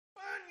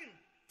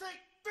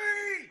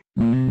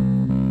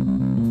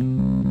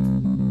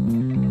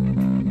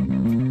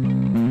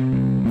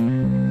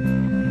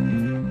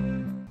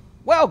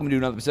welcome to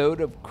another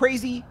episode of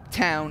Crazy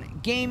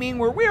Town Gaming,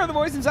 where we are the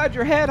voice inside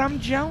your head.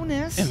 I'm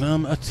Jonas. And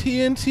I'm a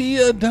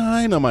TNT, a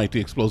Dinomight, the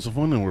explosive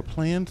one, and we're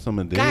playing some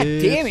of Dead God damn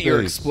it, Space. you're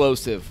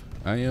explosive.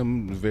 I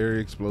am very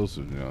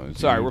explosive. You know.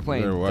 Sorry, we're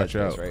playing watch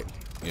Dead out. Space, right?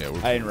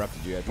 Yeah, I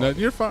interrupted you. No,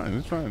 you're fine.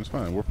 It's fine. It's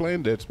fine. We're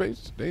playing Dead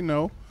Space. They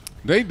know.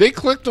 They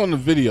clicked on the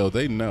video.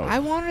 They know. I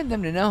wanted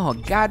them to know how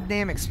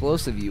goddamn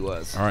explosive you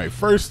was. All right.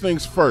 First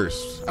things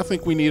first. I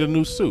think we need a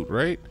new suit,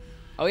 right?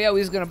 Oh yeah, we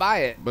was gonna buy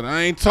it. But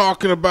I ain't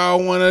talking about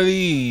one of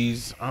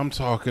these. I'm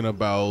talking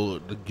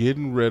about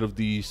getting rid of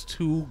these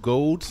 2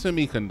 gold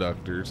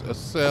semiconductors. A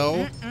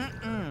cell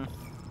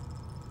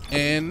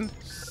and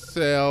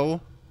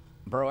cell.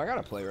 Bro, I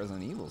gotta play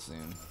Resident Evil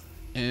soon.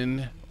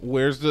 And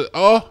where's the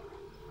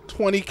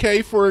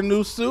 20K for a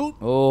new suit?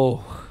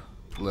 Oh,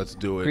 Let's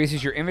do it.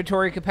 increases your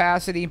inventory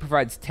capacity and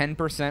provides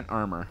 10%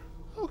 armor.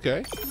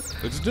 Okay,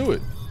 let's do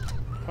it.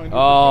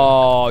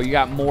 Oh, you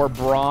got more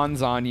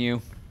bronze on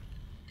you.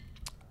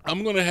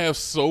 I'm gonna have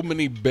so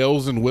many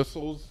bells and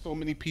whistles, so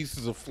many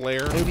pieces of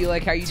flair. It'll be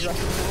like how you dress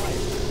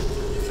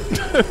in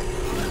real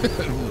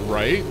life.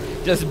 Right?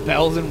 Just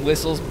bells and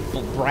whistles,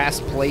 brass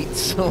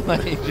plates,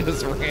 like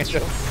just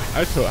random.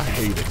 I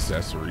hate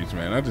accessories,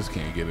 man. I just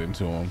can't get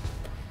into them.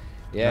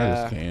 Yeah. I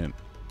just can't.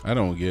 I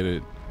don't get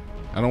it.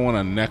 I don't want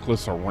a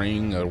necklace, a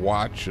ring, a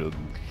watch.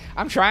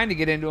 I'm trying to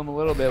get into them a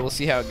little bit. We'll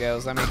see how it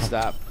goes. I may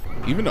stop.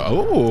 Even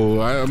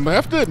though, I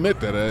have to admit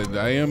that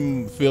I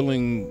am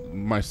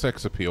feeling my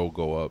sex appeal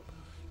go up.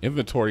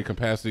 Inventory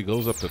capacity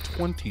goes up to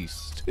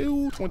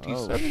 22,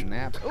 27. Oh,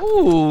 snaps.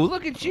 Ooh,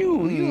 look at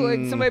you. You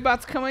like somebody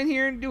about to come in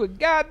here and do a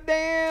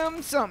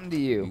goddamn something to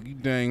you. You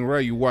dang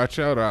right. You watch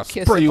out. I'll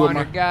Kiss spray up you on with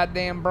your my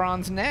goddamn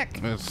bronze neck.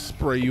 I'll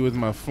spray you with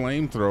my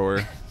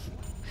flamethrower.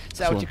 Is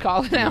that what you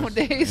call it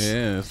nowadays?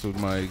 Yeah, that's what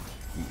my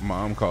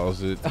mom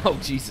calls it. Oh,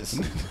 Jesus.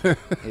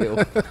 Ew.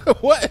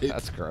 What?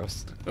 That's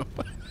gross.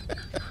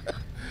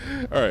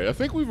 All right, I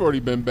think we've already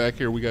been back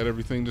here. We got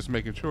everything, just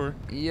making sure.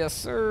 Yes,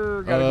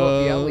 sir. Gotta go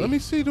up the alley. Let me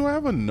see. Do I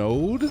have a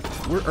node?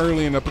 We're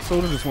early in the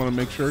episode. I just want to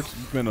make sure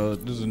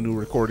this is a new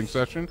recording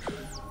session.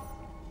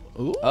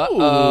 Ooh.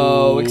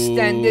 Uh-oh.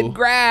 Extended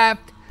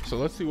graft. So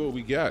let's see what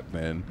we got,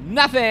 man.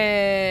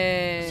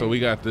 Nothing. So we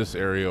got this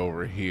area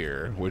over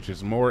here, which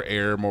is more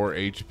air, more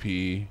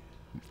HP.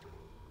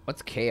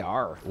 What's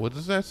KR? What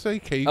does that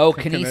say? Oh,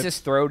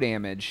 kinesis throw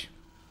damage.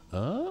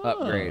 Oh.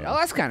 Upgrade. Oh,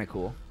 that's kind of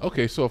cool.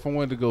 Okay, so if I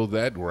wanted to go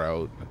that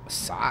route.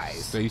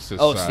 Size. Stasis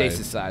oh, size.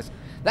 stasis size.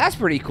 That's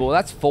pretty cool.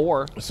 That's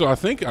 4. So I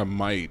think I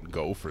might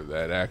go for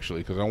that, actually,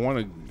 because I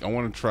want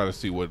to try to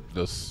see what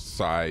the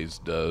size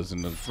does.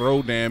 And the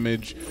throw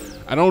damage,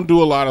 I don't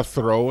do a lot of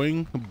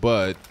throwing,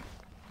 but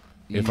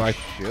if I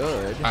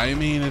should. I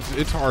mean,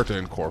 it's hard to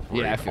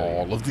incorporate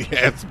all of the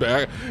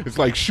aspect. It's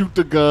like shoot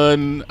the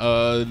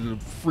gun,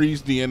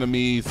 freeze the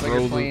enemy, it's like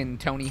you're playing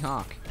Tony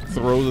Hawk.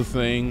 Throw the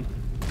thing.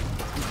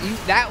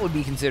 That would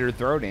be considered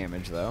throw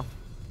damage, though.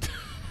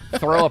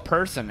 Throw a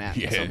person at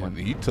someone.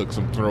 He took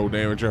some throw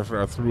damage after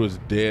I threw his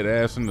dead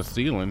ass in the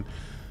ceiling.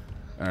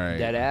 All right.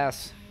 Dead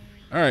ass.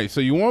 All right,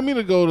 so you want me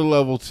to go to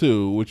level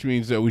 2, which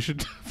means that we should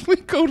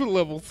definitely go to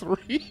level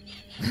 3.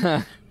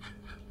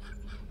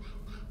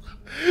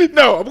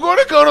 No, I'm going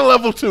to go to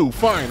level 2.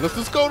 Fine, let's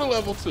just go to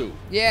level 2.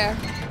 Yeah.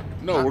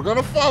 No, we're going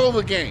to follow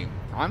the game.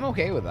 I'm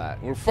okay with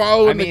that. We're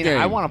following the game.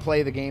 I want to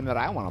play the game that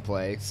I want to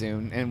play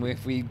soon, and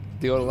if we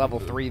go to level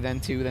 3,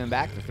 then 2, then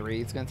back to 3,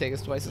 it's going to take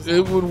us twice as long.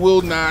 It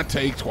will not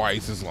take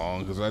twice as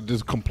long because I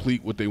just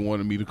complete what they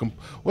wanted me to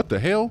What the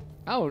hell?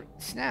 Oh,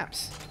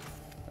 snaps.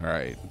 All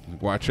right,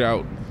 watch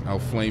out. I'll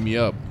flame you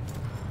up.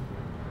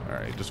 All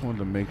right, just wanted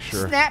to make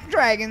sure.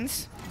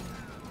 Snapdragons.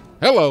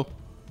 Hello.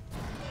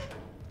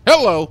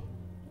 Hello.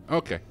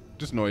 Okay,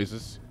 just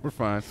noises. We're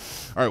fine.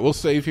 All right, we'll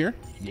save here.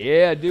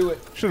 Yeah, do it.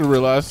 Should have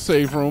realized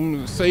save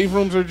room. Save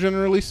rooms are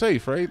generally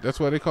safe, right?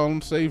 That's why they call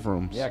them save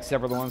rooms. Yeah,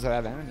 except for the ones that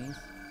have enemies.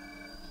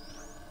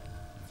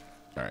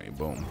 All right,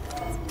 boom.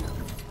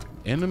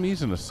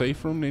 Enemies in a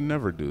safe room, they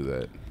never do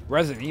that.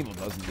 Resident Evil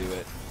doesn't do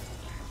it.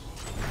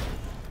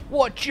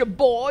 What you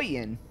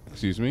boyin'?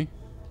 Excuse me?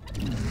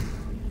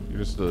 You're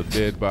just a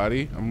dead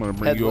body. I'm going to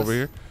bring you over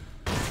here.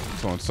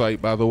 It's on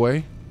site, by the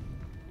way.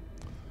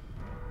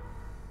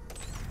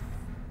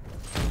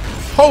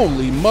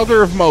 Holy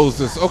mother of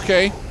Moses.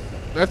 Okay.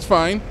 That's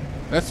fine.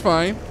 That's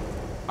fine.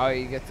 Oh,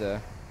 you get the...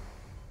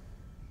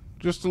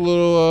 Just a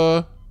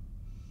little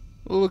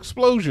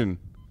explosion.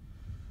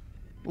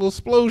 A little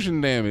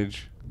explosion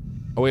damage.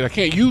 Oh, wait. I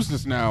can't use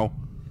this now.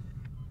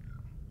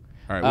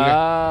 All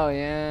right.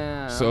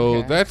 Yeah. So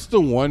okay. that's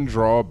the one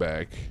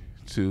drawback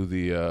to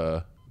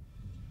the...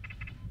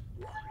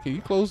 Can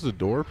you close the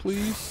door,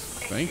 please?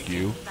 Thank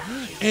you.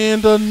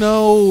 And a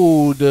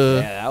node.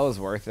 Yeah, that was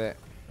worth it.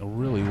 It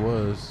really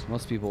was.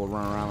 Most people would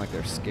run around like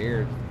they're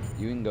scared.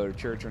 You can go to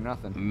church or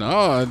nothing.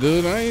 Nah,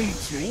 dude, I ain't.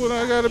 What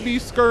I gotta be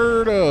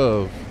scared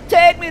of?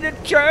 Take me to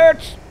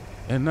church.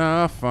 And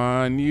I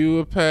find you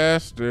a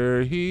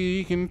pastor.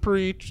 He can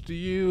preach to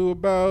you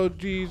about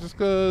Jesus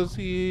because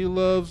he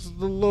loves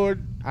the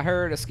Lord. I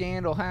heard a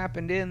scandal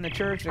happened in the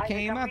church that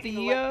came out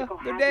the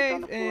other day,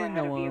 and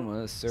no one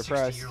was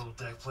surprised. 60-year-old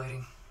deck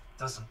plating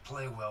doesn't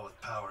play well with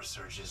power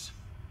surges.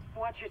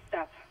 Watch your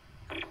step.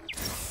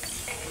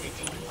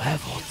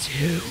 Level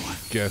 2.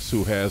 Guess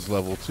who has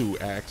level 2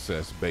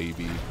 access,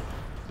 baby?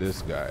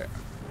 This guy.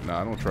 No,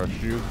 I don't trust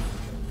you.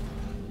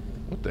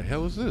 What the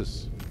hell is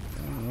this?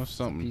 I don't know,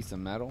 something. Piece of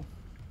metal.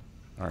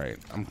 All right,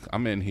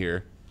 I'm in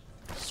here.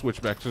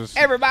 Switch back to this.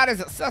 Everybody's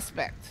a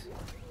suspect.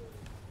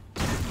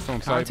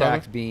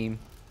 Contact beam.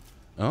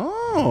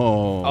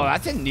 Oh. Oh,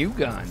 that's a new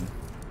gun.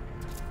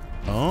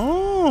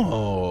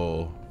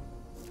 Oh.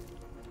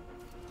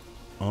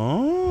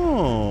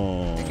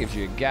 Oh. It gives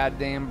you a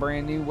goddamn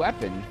brand new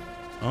weapon.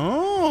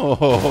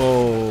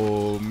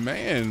 Oh,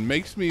 man.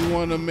 Makes me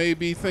want to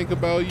maybe think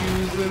about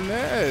using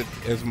that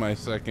as my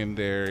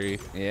secondary.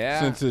 Yeah.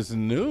 Since it's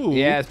new.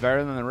 Yeah, it's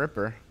better than the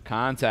Ripper.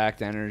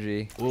 Contact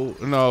energy. Well,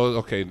 no,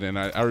 okay, then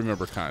I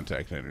remember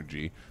contact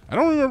energy. I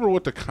don't remember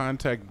what the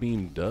contact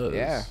beam does.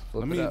 Yeah,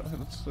 Let me,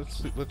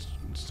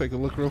 let's take a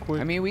look real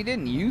quick. I mean, we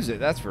didn't use it,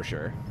 that's for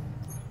sure.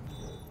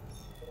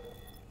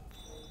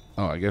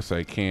 Oh, I guess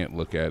I can't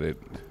look at it.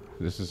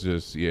 This is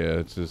just, yeah,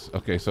 it's just,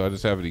 okay, so I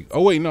just have it.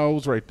 Oh, wait, no, it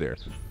was right there.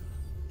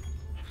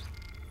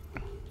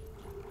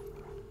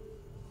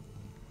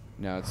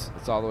 No, it's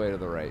all the way to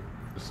the right.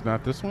 It's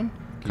not this one?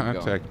 Keep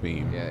Contact going.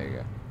 beam. Yeah, there you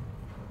go.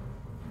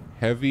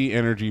 Heavy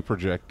energy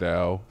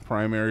projectile,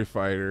 primary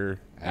fighter,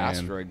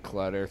 Asteroid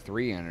clutter,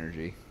 3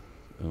 energy.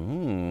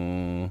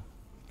 Ooh.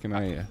 Can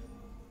I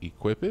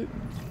equip it?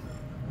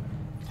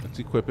 Let's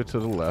equip it to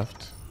the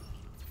left.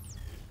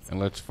 And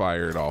let's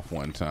fire it off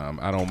one time.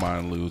 I don't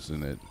mind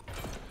losing it.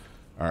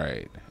 All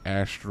right.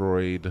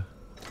 Asteroid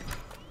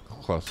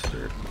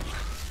cluster.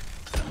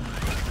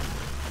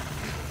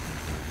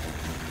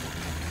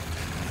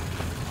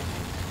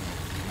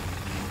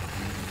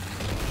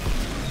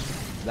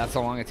 That's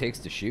how long it takes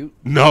to shoot?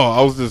 No,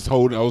 I was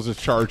just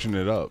charging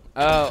it up.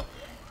 Oh.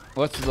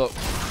 What's the...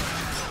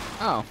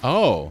 Oh.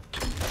 Oh.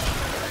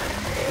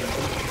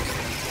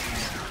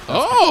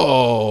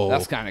 Oh.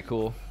 That's kind of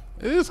cool.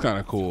 It is kind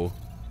of cool.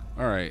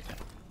 All right.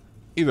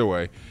 Either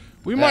way,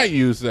 we might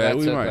use that.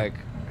 We took might. like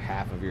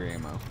half of your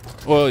ammo.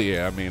 Well,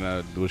 yeah. I mean,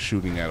 I was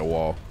shooting at a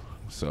wall,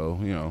 so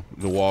you know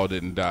the wall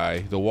didn't die.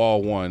 The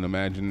wall won.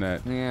 Imagine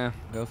that. Yeah,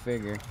 go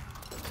figure.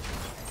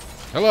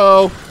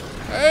 Hello.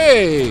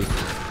 Hey.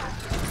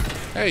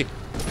 Hey.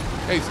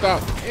 Hey,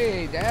 stop.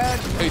 Hey, Dad.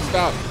 Hey,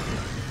 stop.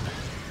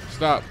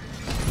 Stop.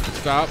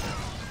 Stop.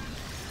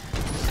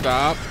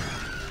 Stop.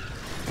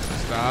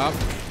 Stop.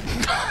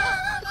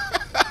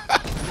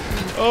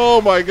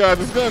 Oh my God,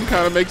 this gun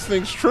kind of makes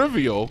things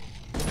trivial.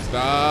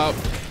 Stop.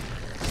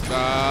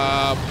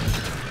 Stop.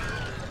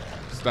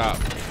 Stop.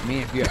 I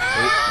mean, if you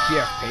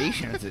have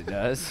patience, it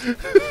does.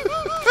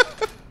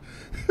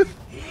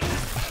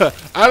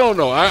 I don't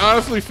know. I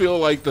honestly feel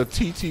like the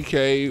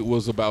TTK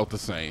was about the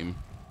same.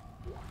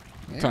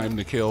 Yeah. Time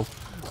to kill.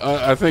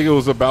 I think it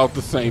was about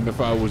the same if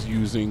I was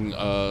using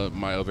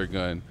my other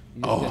gun.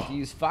 You just have to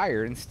use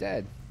fire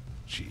instead.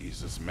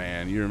 Jesus,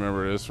 man. You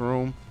remember this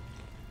room?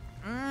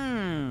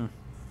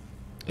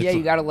 Yeah,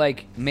 you gotta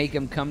like make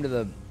them come to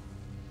the...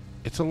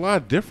 It's a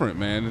lot different,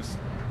 man. It's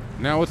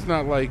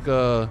not like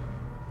the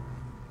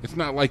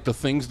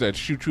things that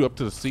shoot you up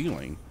to the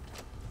ceiling.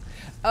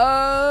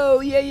 Oh,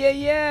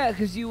 yeah.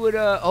 Because you would...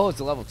 Oh, it's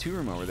a level 2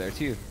 room over there,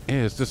 too.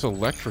 Yeah, it's just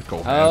electrical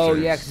Oh,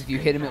 hazards. yeah, because if you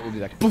hit him, it would be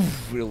like...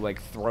 Poof, it'll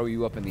like throw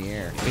you up in the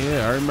air.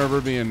 Yeah, I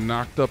remember being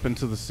knocked up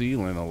into the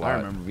ceiling a lot. I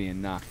remember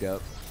being knocked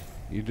up.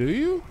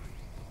 You?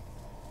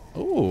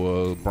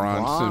 Oh,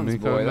 bronze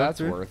semiconductor. Boy, that's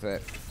worth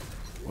it.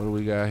 What do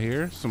we got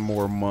here? Some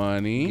more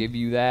money. Give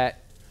you that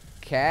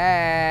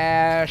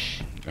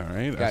cash. All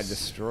right. Gotta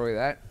destroy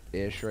that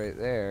ish right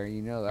there.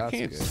 You know that's I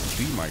can't good.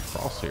 see my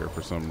crosshair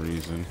for some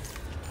reason.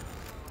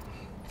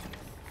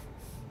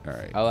 All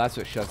right. Oh, that's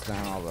what shuts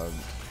down all the...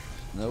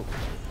 Nope.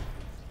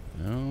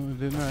 No, it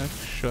did not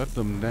shut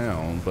them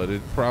down, but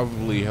it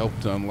probably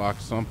helped to unlock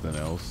something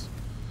else.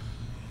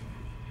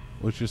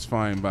 Which is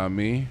fine by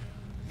me.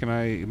 Can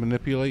I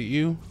manipulate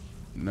you?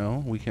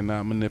 No, we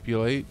cannot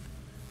manipulate.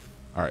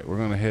 All right, we're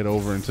going to head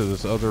over into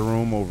this other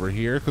room over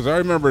here, because I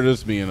remember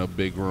this being a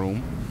big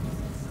room.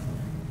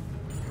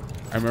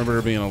 I remember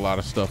there being a lot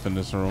of stuff in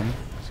this room.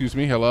 Excuse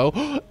me,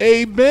 hello?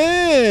 A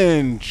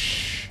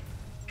bench!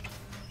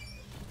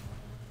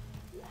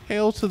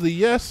 Hail to the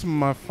yes,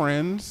 my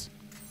friends.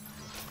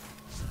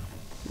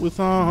 With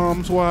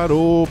arms wide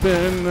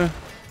open,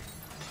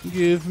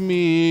 give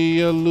me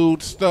your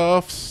loot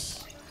stuffs.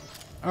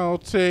 I'll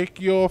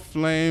take your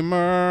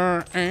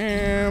flamer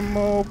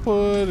ammo,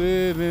 put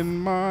it in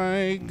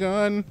my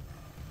gun.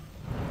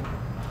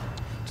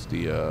 It's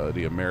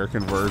the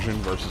American version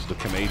versus the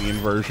Canadian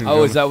version.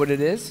 Oh, is that what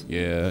it is?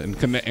 Yeah, in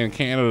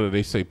Canada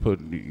they say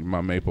put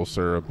my maple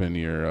syrup in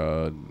your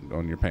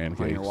on your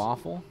pancakes. On your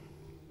waffle?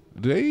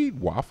 Do they eat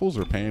waffles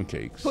or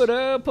pancakes?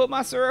 Put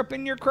my syrup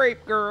in your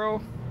crepe,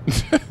 girl.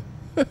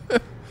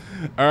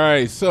 All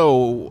right,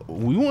 so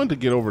we wanted to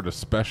get over to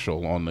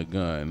special on the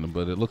gun,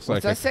 but it looks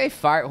What's like that say?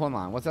 Fire. Hold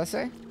on. What's that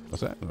say?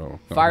 What's that? Oh,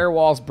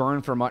 Firewalls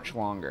burn for much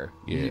longer.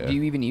 Yeah. Do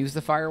you even use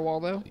the firewall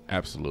though?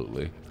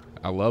 Absolutely.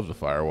 I love the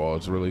firewall.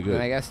 It's really good.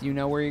 And I guess you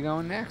know where you're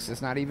going next.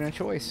 It's not even a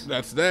choice.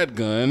 That's that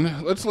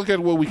gun. Let's look at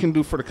what we can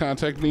do for the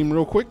contact beam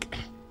real quick.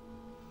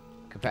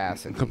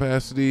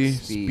 Capacity.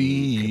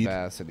 Speed.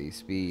 Capacity.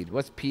 Speed.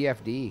 What's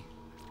PFD?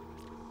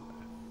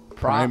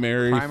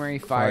 Primary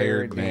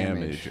fire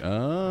damage.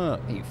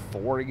 Need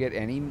 4 to get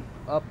any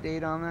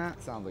update on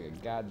that? Sounds like a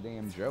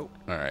goddamn joke.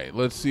 All right,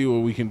 let's see what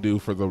we can do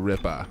for the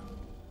Ripper.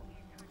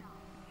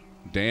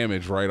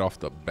 Damage right off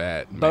the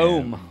bat. Man.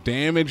 Boom.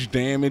 Damage.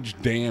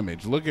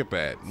 Look at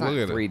that. It's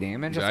not 3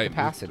 damage. That's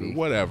capacity.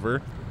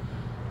 Whatever.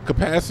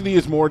 Capacity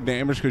is more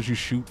damage because you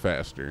shoot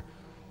faster.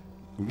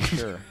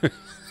 Sure.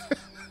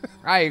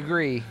 I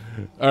agree.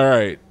 All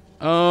right.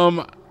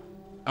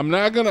 I'm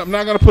not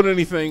gonna put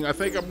anything. I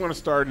think I'm gonna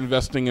start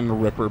investing in the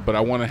Ripper, but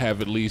I want to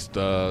have at least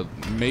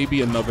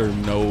maybe another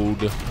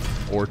node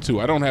or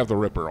 2. I don't have the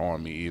Ripper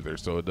on me either,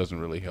 so it doesn't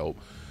really help.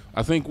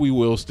 I think we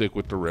will stick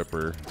with the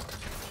Ripper,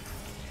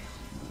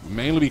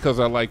 mainly because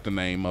I like the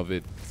name of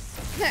it.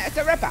 Yeah, it's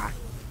a Ripper.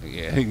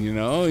 Yeah, you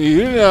know,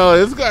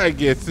 this guy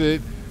gets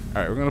it.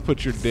 All right, we're gonna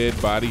put your dead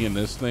body in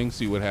this thing.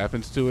 See what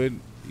happens to it.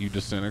 You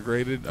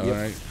disintegrated. All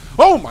right.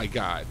 Oh my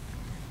God.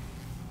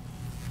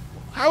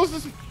 How is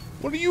this?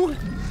 What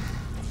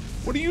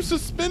are you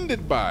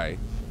suspended by?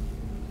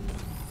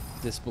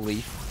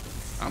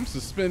 Disbelief. I'm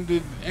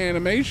suspended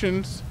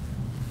animations.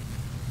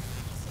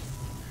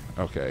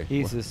 Okay.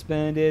 He's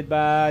suspended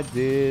by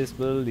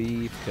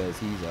disbelief because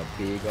he's a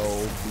big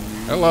old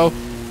dude.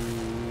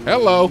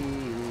 Hello.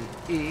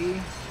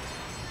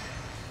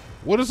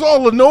 What is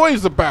all the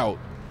noise about?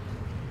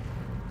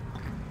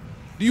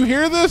 Do you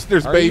hear this?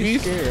 There's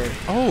babies.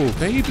 Oh,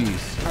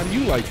 babies. How do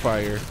you like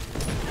fire?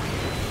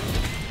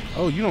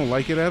 Oh, you don't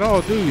like it at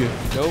all, do you?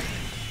 Nope.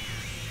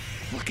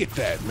 Look at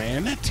that,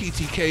 man. That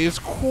TTK is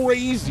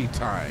crazy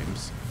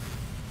times.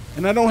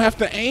 And I don't have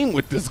to aim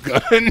with this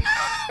gun.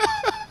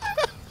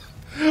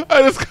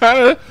 I just kind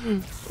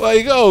of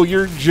like, oh,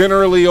 you're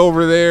generally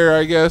over there,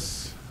 I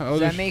guess. Does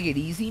that make it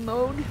easy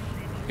mode?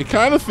 It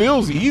kind of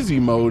feels easy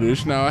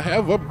mode-ish. Now, I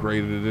have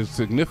upgraded it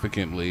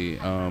significantly,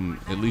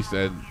 at least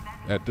at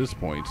this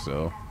point,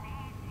 so.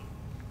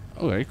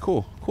 Okay,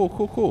 cool.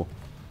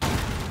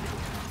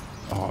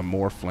 Oh,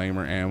 more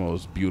flamer ammo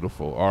is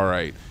beautiful. All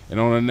right. And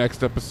on the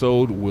next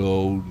episode,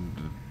 we'll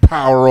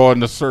power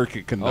on the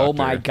circuit conductor. Oh,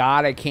 my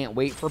God. I can't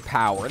wait for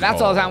power.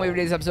 That's all the time we have for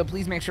today's episode.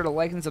 Please make sure to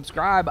like and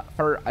subscribe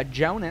for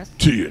Jonas.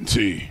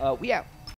 TNT. We out.